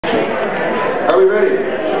we ready?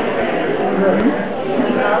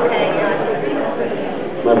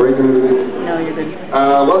 Am I breaking anything? No, you're good.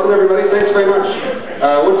 Welcome everybody, thanks very much.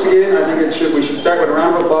 Once again, I think we should start with a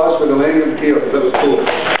round of applause for the laying of the keel, because that was cool.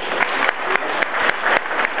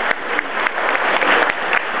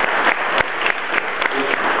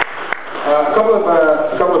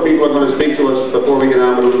 A couple of people are going to speak to us before we get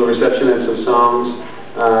on with a little reception and some songs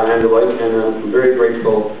and the like, and I'm very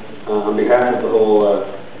grateful on behalf of the whole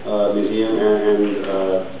museum and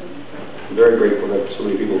very grateful that so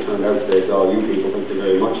many people turned out today. To all you people, thank you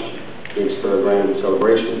very much. Thanks for a grand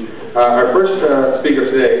celebration. Our first speaker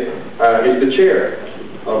today is the chair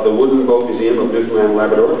of the Wooden Boat Museum of Newfoundland and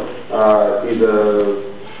Labrador. He's a,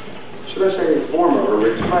 should I say, former or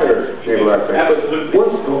retired naval architect?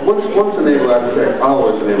 Once a naval architect,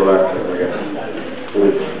 always a naval architect, I guess.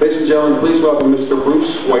 Ladies and gentlemen, please welcome Mr.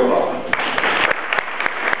 Bruce Whitelaw.